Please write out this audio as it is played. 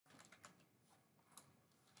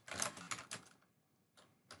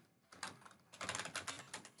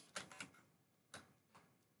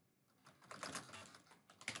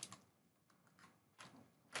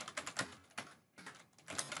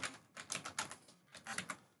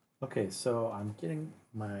Okay, so I'm getting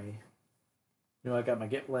I got my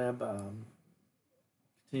GitLab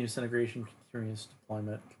continuous integration, continuous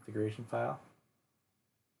deployment configuration file.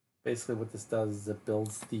 Basically, what this does is it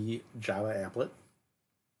builds the Java applet,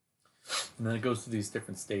 and then it goes through these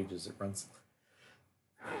different stages. It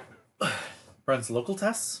runs local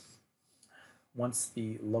tests. Once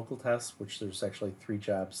the local test, which there's actually 3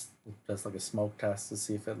 jobs, it does like a smoke test to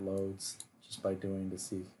see if it loads just by doing to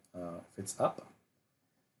see if it's up.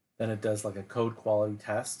 Then it does like a code quality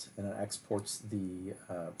test and it exports the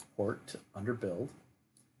port under build,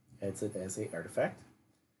 adds it as a artifact,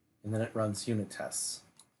 and then it runs unit tests,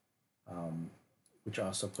 which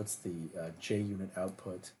also puts the JUnit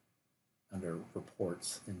output under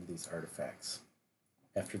reports into these artifacts.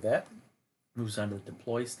 After that, moves on to the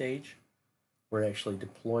deploy stage, where it actually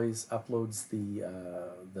uploads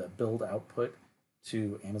the build output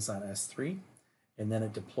to Amazon S3, and then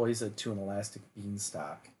it deploys it to an Elastic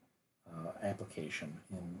Beanstalk application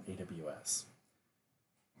in AWS.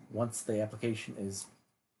 Once the application is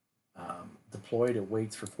deployed, it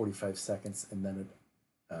waits for 45 seconds, and then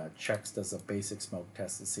it does a basic smoke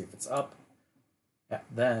test to see if it's up.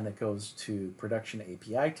 Then it goes to production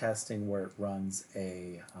API testing, where it runs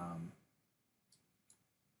a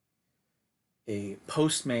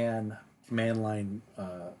Postman command line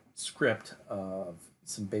script of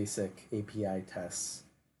some basic API tests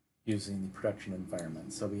using the production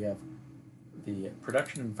environment. So we have the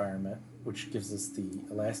production environment, which gives us the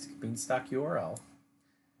Elastic Beanstalk URL,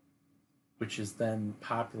 which is then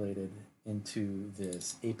populated into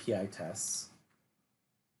this API tests,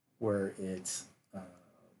 where it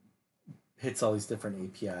hits all these different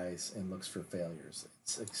APIs and looks for failures.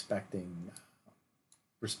 It's expecting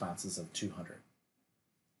responses of 200.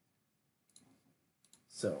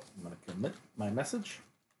 So I'm going to commit my message.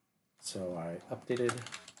 So I updated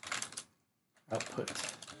output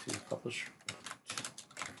to publish.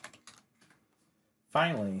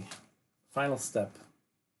 Finally, final step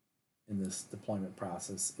in this deployment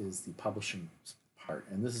process is the publishing part.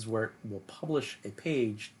 And this is where we'll publish a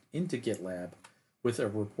page into GitLab with a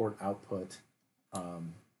report output.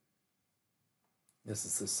 This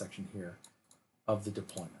is this section here of the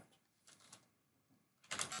deployment.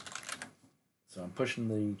 So I'm pushing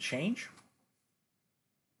the change.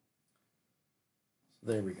 So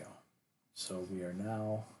there we go. So we are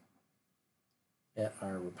now at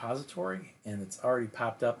our repository, and it's already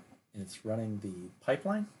popped up, and it's running the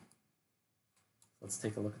pipeline. Let's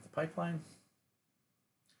take a look at the pipeline.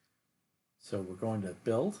 So we're going to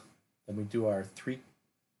build, then we do our 3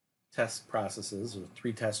 test processes, or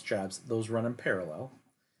 3 test jobs. Those run in parallel.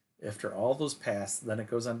 After all those pass, then it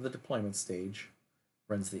goes on to the deployment stage,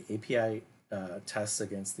 runs the API tests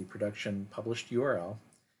against the production published URL,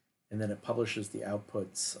 and then it publishes the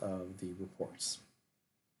outputs of the reports.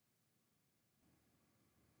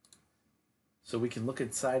 So we can look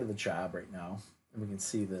inside of the job right now, and we can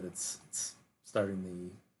see that it's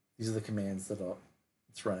starting these are the commands that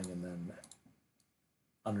it's running, and then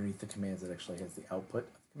underneath the commands it actually has the output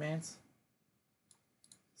of the commands.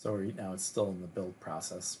 So right now it's still in the build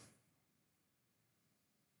process.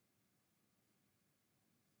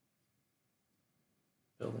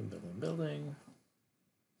 Building, building, building.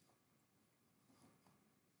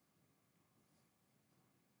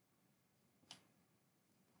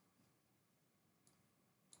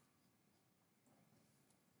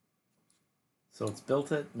 So it's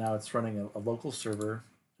built it. Now it's running a local server,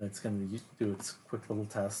 and it's going to do its quick little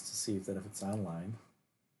test to see if it's online.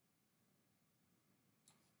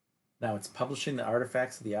 Now it's publishing the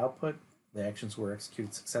artifacts of the output. The actions were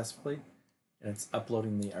executed successfully, and it's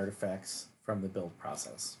uploading the artifacts from the build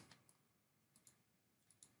process.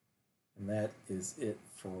 And that is it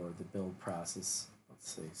for the build process. Let's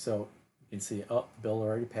see. So you can see, the build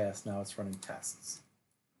already passed. Now it's running tests.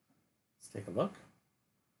 Let's take a look.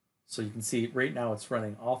 So you can see right now it's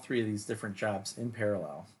running all 3 of these different jobs in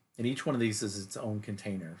parallel. And each one of these is its own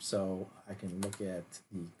container. So I can look at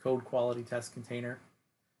the code quality test container.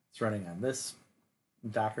 It's running on this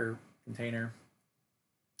Docker container,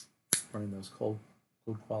 running those code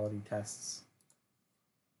quality tests.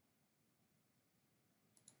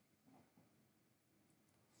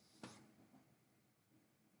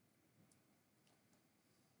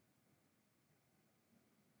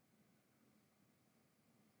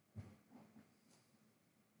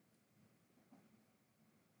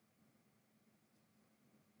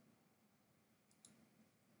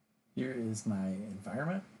 Here is my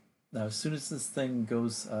environment. Now, as soon as this thing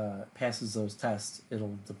passes those tests,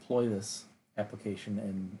 it'll deploy this application,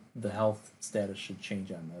 and the health status should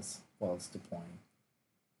change on this while it's deploying.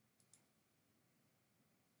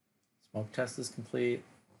 Smoke test is complete.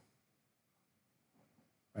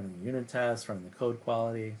 running the unit test, running the code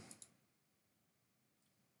quality.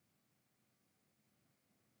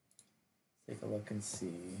 Take a look and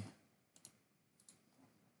see.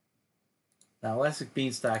 Now, Elastic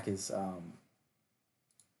Beanstalk is, let's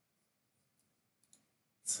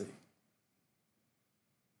see.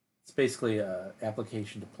 It's basically an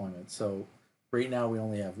application deployment. So right now we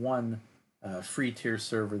only have one free tier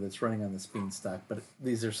server that's running on this Beanstalk, but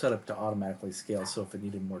these are set up to automatically scale. So if it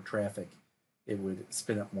needed more traffic, it would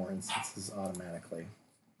spin up more instances automatically.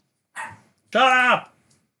 Shut up!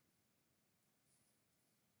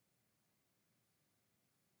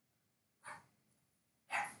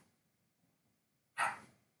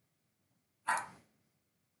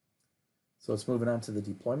 So it's moving on to the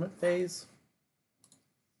deployment phase.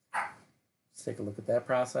 Let's take a look at that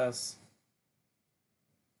process.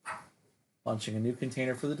 Launching a new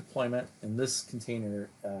container for the deployment, and this container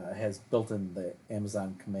has built in the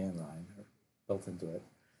Amazon command line built into it.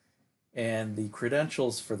 And the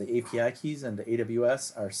credentials for the API keys and the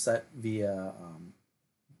AWS are set via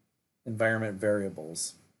environment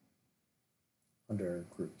variables under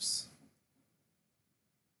groups.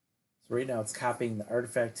 So right now it's copying the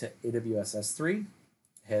artifact to AWS S3,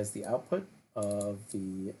 has the output of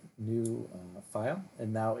the new file,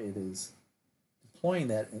 and now it is deploying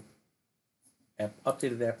that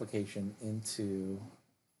updated application into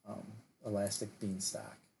Elastic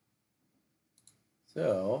Beanstalk.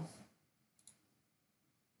 So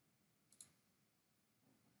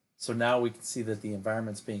now we can see that the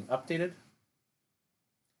environment's being updated.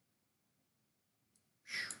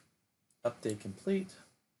 Update complete.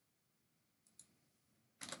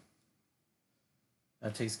 Now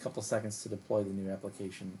it takes a couple seconds to deploy the new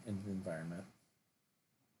application into the environment.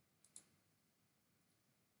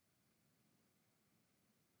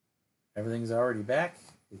 Everything's already back.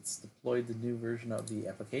 It's deployed the new version of the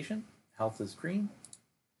application. Health is green.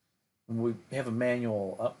 And we have a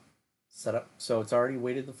manual set up, so it's already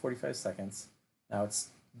waited the 45 seconds. Now it's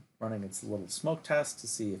running its little smoke test to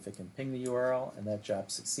see if it can ping the URL, and that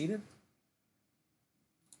job succeeded.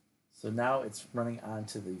 So now it's running on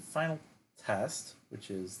to the final test,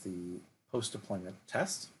 which is the post-deployment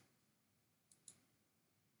test.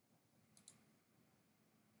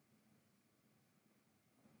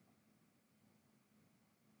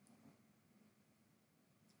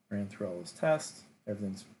 Ran through all those tests.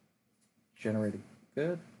 Everything's generated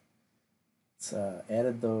good. It's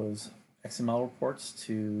added those XML reports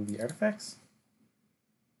to the artifacts.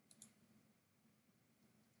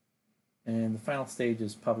 And the final stage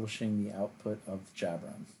is publishing the output of the job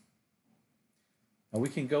run. Now we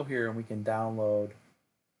can go here and we can download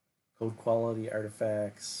code quality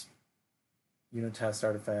artifacts, unit test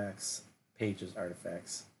artifacts, pages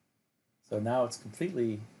artifacts. So now it's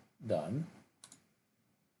completely done.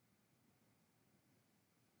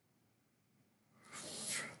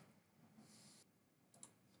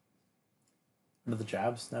 Under the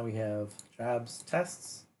jobs, now we have jobs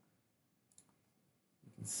tests.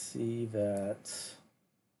 You can see that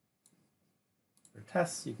for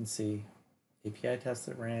tests, you can see API tests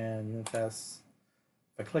that ran, unit tests.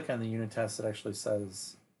 If I click on the unit test, it actually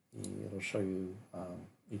says, it'll show you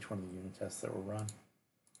each one of the unit tests that were run.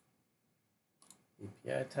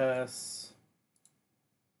 API tests,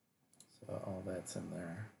 so all that's in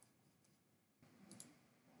there.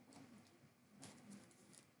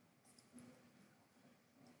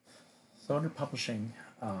 So under publishing,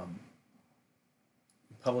 we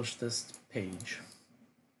publish this page,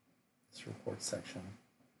 this report section,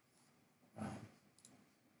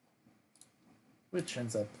 which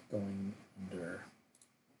ends up going under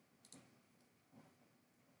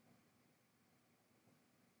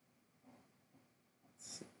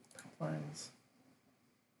pipelines,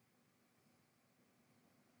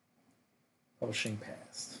 publishing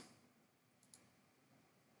past.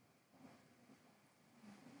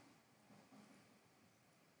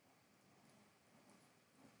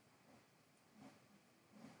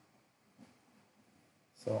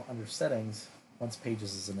 So under settings, once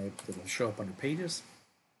pages is enabled, it'll show up under pages.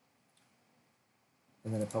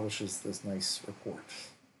 And then it publishes this nice report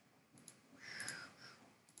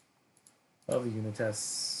of the unit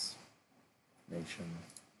tests, information,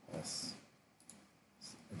 plus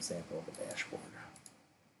example of a dashboard.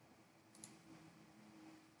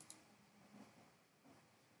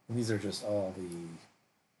 And these are just all the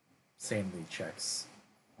sanity checks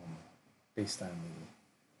based on the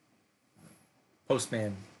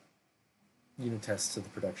Postman unit tests to the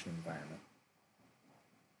production environment.